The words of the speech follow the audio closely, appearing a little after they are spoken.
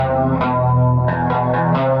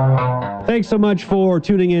Thanks so much for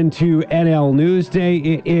tuning in to NL Newsday.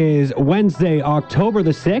 It is Wednesday, October the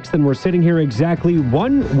 6th, and we're sitting here exactly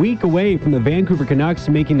 1 week away from the Vancouver Canucks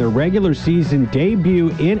making their regular season debut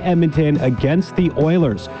in Edmonton against the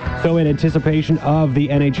Oilers. So in anticipation of the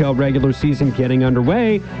NHL regular season getting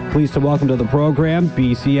underway, pleased to welcome to the program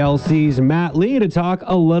BCLC's Matt Lee to talk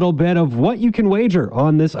a little bit of what you can wager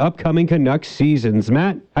on this upcoming Canucks seasons.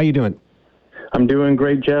 Matt, how you doing? I'm doing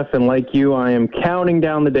great, Jeff, and like you, I am counting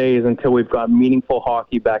down the days until we've got meaningful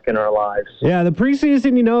hockey back in our lives. Yeah, the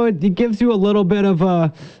preseason, it gives you a little bit of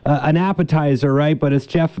an appetizer, right? But it's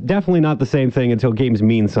definitely not the same thing until games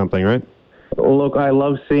mean something, right? Look, I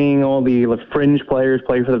love seeing all the fringe players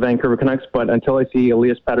play for the Vancouver Canucks, but until I see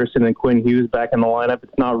Elias Pettersson and Quinn Hughes back in the lineup,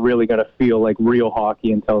 it's not really going to feel like real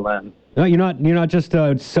hockey until then. No, you're not just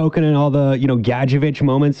soaking in all the Gadjevich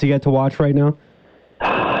moments you get to watch right now.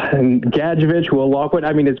 And Gadjevich, Will Lockwood,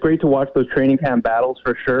 it's great to watch those training camp battles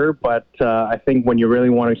for sure, but I think when you really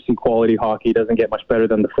want to see quality hockey, it doesn't get much better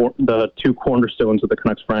than the two cornerstones of the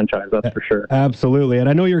Canucks franchise, that's for sure. Absolutely, and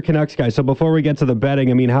I know you're a Canucks guy, so before we get to the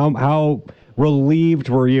betting, how relieved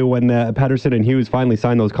were you when Pettersson and Hughes finally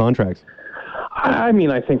signed those contracts?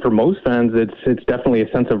 I think for most fans, it's definitely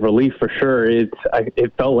a sense of relief for sure. It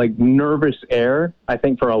felt like nervous air, I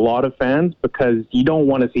think, for a lot of fans, because you don't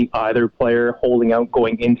want to see either player holding out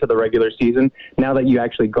going into the regular season. Now that you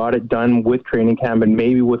actually got it done with training camp and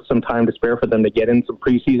maybe with some time to spare for them to get in some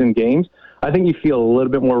preseason games, I think you feel a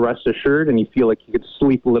little bit more rest assured and you feel like you could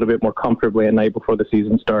sleep a little bit more comfortably at night before the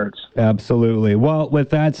season starts. Absolutely. Well, with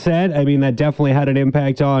that said, that definitely had an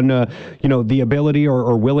impact on, the ability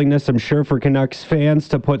or willingness, I'm sure, for Canucks fans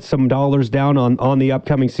to put some dollars down on the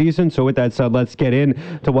upcoming season. So with that said, let's get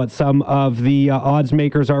into what some of the odds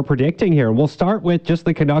makers are predicting here. We'll start with just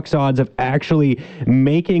the Canucks odds of actually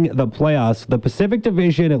making the playoffs. The Pacific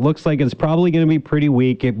Division, it looks like it's probably going to be pretty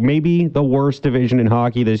weak. It may be the worst division in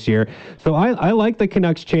hockey this year. So I like the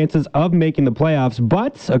Canucks' chances of making the playoffs,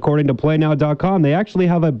 but according to PlayNow.com, they actually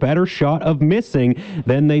have a better shot of missing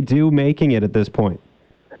than they do making it at this point.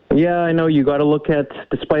 Yeah, I know. You got to look at,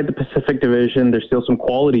 despite the Pacific Division, there's still some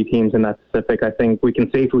quality teams in that Pacific. I think we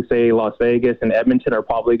can safely say Las Vegas and Edmonton are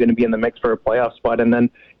probably going to be in the mix for a playoff spot, and then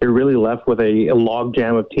you're really left with a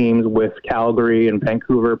logjam of teams with Calgary and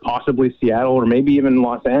Vancouver, possibly Seattle, or maybe even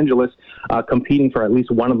Los Angeles competing for at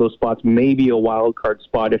least one of those spots, maybe a wild card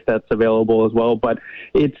spot if that's available as well. But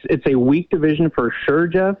it's a weak division for sure,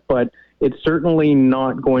 Jeff, but it's certainly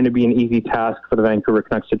not going to be an easy task for the Vancouver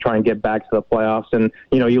Canucks to try and get back to the playoffs. And,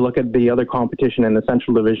 you look at the other competition in the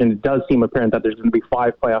Central Division, it does seem apparent that there's going to be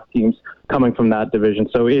 5 playoff teams coming from that division.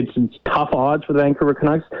 So it's tough odds for the Vancouver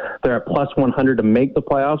Canucks. They're at plus 100 to make the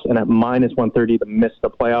playoffs and at minus 130 to miss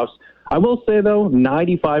the playoffs. I will say, though,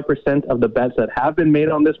 95% of the bets that have been made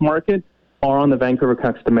on this market are on the Vancouver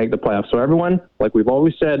Canucks to make the playoffs. So everyone, like we've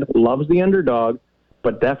always said, loves the underdog,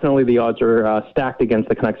 but definitely the odds are stacked against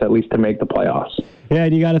the Canucks, at least to make the playoffs. Yeah,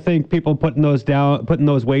 and you got to think people putting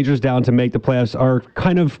those wagers down to make the playoffs are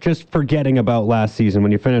kind of just forgetting about last season.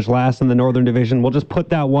 When you finish last in the Northern Division, we'll just put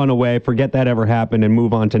that one away, forget that ever happened, and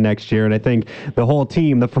move on to next year. And I think the whole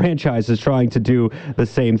team, the franchise, is trying to do the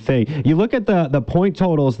same thing. You look at the point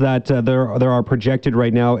totals that there are projected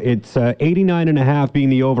right now. It's 89.5 being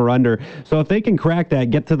the over/under. So if they can crack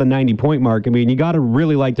that, get to the 90-point mark, you got to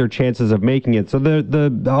really like their chances of making it. So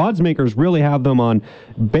the odds makers really have them on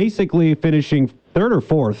basically finishing third or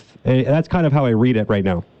fourth. That's kind of how I read it right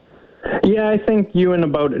now. Yeah, I think you and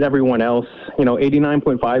about everyone else,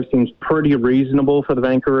 89.5 seems pretty reasonable for the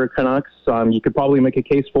Vancouver Canucks. You could probably make a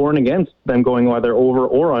case for and against them going either over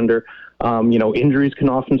or under. Injuries can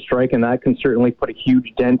often strike, and that can certainly put a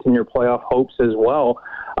huge dent in your playoff hopes as well.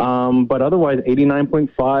 But otherwise,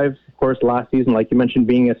 89.5, of course, last season, like you mentioned,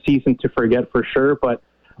 being a season to forget for sure. But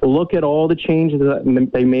look at all the changes that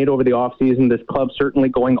they made over the offseason. This club certainly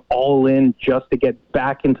going all in just to get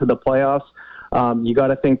back into the playoffs. You got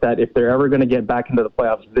to think that if they're ever going to get back into the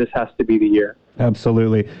playoffs, this has to be the year.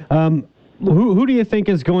 Absolutely. Who do you think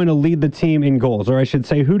is going to lead the team in goals? Or I should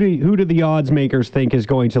say, who do the odds makers think is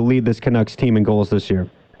going to lead this Canucks team in goals this year?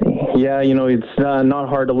 Yeah, it's not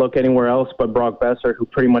hard to look anywhere else but Brock Boeser, who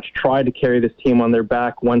pretty much tried to carry this team on their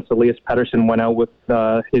back once Elias Pettersson went out with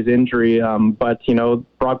his injury. But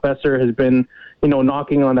Brock Boeser has been,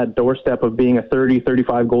 knocking on that doorstep of being a 30,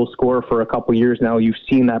 35 goal scorer for a couple years now. You've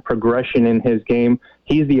seen that progression in his game.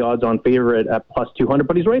 He's the odds-on favorite at plus 200,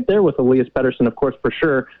 but he's right there with Elias Pettersson, of course, for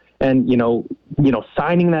sure. And,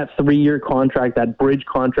 signing that 3-year contract, that bridge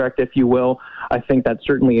contract, if you will, I think that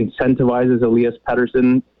certainly incentivizes Elias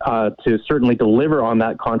Pettersson to certainly deliver on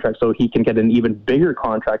that contract so he can get an even bigger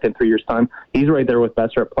contract in 3 years' time. He's right there with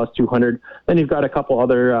Boeser at plus 200. Then you've got a couple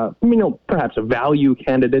other, perhaps value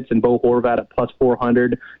candidates in Bo Horvat at plus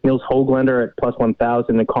 400, Nils Höglander at plus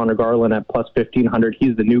 1,000, and Connor Garland at plus 1,500.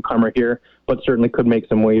 He's the newcomer here, but certainly could make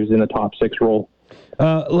some waves in the top 6 role.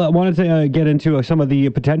 Wanted to get into some of the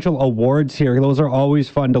potential awards here. Those are always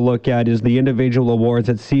fun to look at, is the individual awards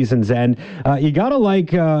at season's end. You got to like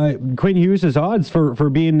Quinn Hughes' odds for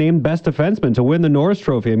being named best defenseman to win the Norris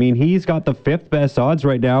Trophy. I mean, he's got the 5th best odds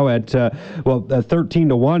right now at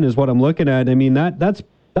 13-1 is what I'm looking at. I mean,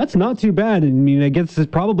 that's not too bad. I mean, I guess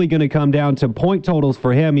it's probably going to come down to point totals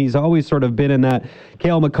for him. He's always sort of been in that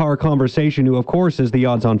Cale Makar conversation, who, of course, is the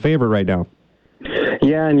odds-on favorite right now.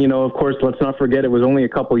 Yeah, and of course, let's not forget it was only a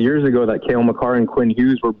couple years ago that Cale Makar and Quinn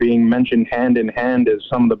Hughes were being mentioned hand in hand as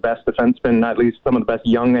some of the best defensemen, at least some of the best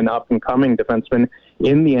young and up-and-coming defensemen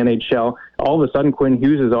in the NHL. All of a sudden, Quinn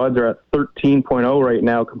Hughes' odds are at 13.0 right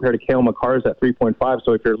now compared to Cale Makar's at 3.5.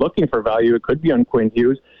 So if you're looking for value, it could be on Quinn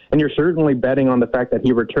Hughes. And you're certainly betting on the fact that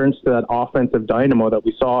he returns to that offensive dynamo that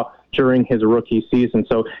we saw during his rookie season.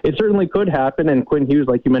 So it certainly could happen. And Quinn Hughes,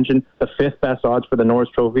 like you mentioned, the 5th best odds for the Norris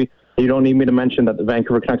Trophy. You don't need me to mention that the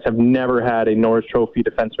Vancouver Canucks have never had a Norris Trophy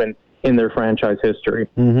defenseman in their franchise history.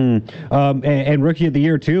 Mm-hmm. And Rookie of the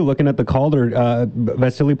Year, too, looking at the Calder,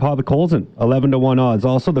 Vasily Podkolzin, 11-1 odds,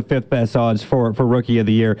 also the 5th best odds for Rookie of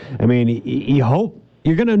the Year. I mean, you hope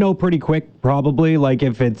you're going to know pretty quick, probably, like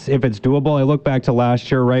if it's doable. I look back to last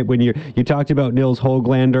year, right, when you talked about Nils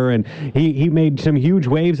Höglander, and he made some huge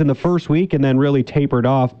waves in the first week and then really tapered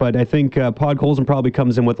off. But I think Podkolzin probably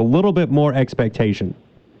comes in with a little bit more expectation.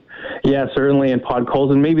 Yeah, certainly. And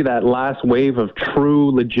Podkolzin, maybe that last wave of true,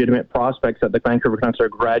 legitimate prospects that the Vancouver Canucks are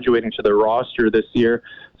graduating to their roster this year.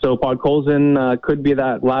 So Podkolzin could be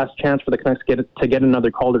that last chance for the Canucks to get another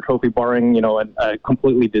Calder Trophy, barring a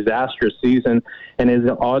completely disastrous season. And his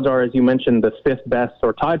odds are, as you mentioned, the 5th best,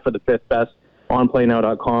 or tied for the 5th best on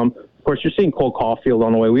PlayNow.com. Of course, you're seeing Cole Caulfield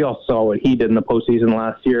on the way. We all saw what he did in the postseason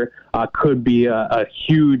last year. Could be a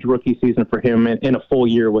huge rookie season for him in a full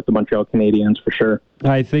year with the Montreal Canadiens, for sure.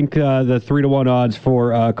 I think the 3-1 odds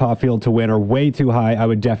for Caulfield to win are way too high. I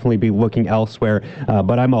would definitely be looking elsewhere.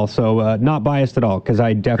 But I'm also not biased at all, because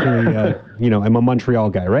I definitely, I'm a Montreal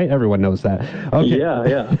guy, right? Everyone knows that. Okay.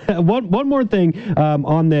 Yeah. One more thing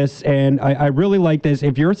on this, and I really like this.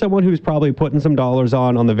 If you're someone who's probably putting some dollars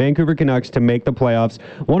on the Vancouver Canucks to make the playoffs,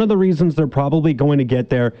 one of the reasons they're probably going to get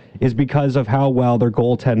there is because of how well their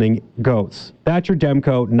goaltending goes. Thatcher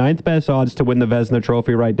Demko, 9th best odds to win the Vezina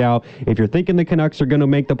Trophy right now. If you're thinking the Canucks are going to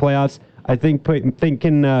make the playoffs, I think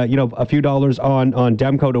thinking a few dollars on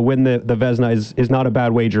Demko to win the Vezina is not a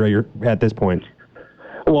bad wager at this point.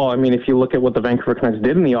 Well, I mean, if you look at what the Vancouver Canucks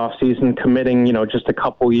did in the offseason, committing, just a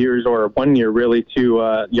couple years or 1 year really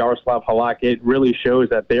to Yaroslav Halak, it really shows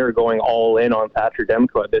that they're going all in on Thatcher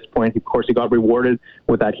Demko at this point. Of course, he got rewarded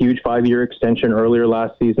with that huge 5-year extension earlier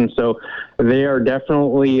last season. So they are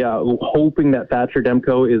definitely hoping that Thatcher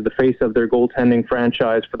Demko is the face of their goaltending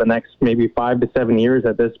franchise for the next maybe 5 to 7 years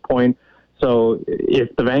at this point. So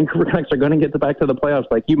if the Vancouver Canucks are going to get back to the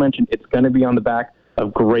playoffs, like you mentioned, it's going to be on the back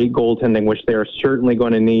of great goaltending, which they are certainly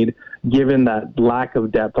going to need, given that lack of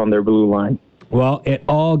depth on their blue line. Well, it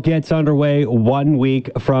all gets underway 1 week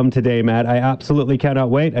from today, Matt. I absolutely cannot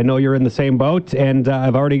wait. I know you're in the same boat, and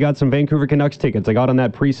I've already got some Vancouver Canucks tickets. I got on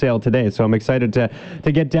that pre-sale today, so I'm excited to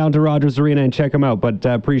get down to Rogers Arena and check them out, but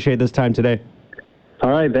appreciate this time today. All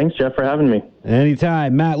right. Thanks, Jeff, for having me.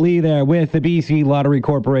 Anytime. Matt Lee there with the BC Lottery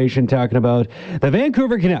Corporation talking about the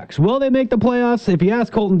Vancouver Canucks. Will they make the playoffs? If you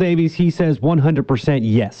ask Colton Davies, he says 100%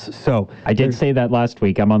 yes. So I did say that last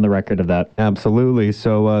week. I'm on the record of that. Absolutely.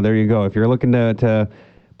 So there you go. If you're looking to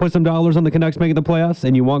put some dollars on the Canucks making the playoffs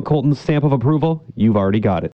and you want Colton's stamp of approval, you've already got it.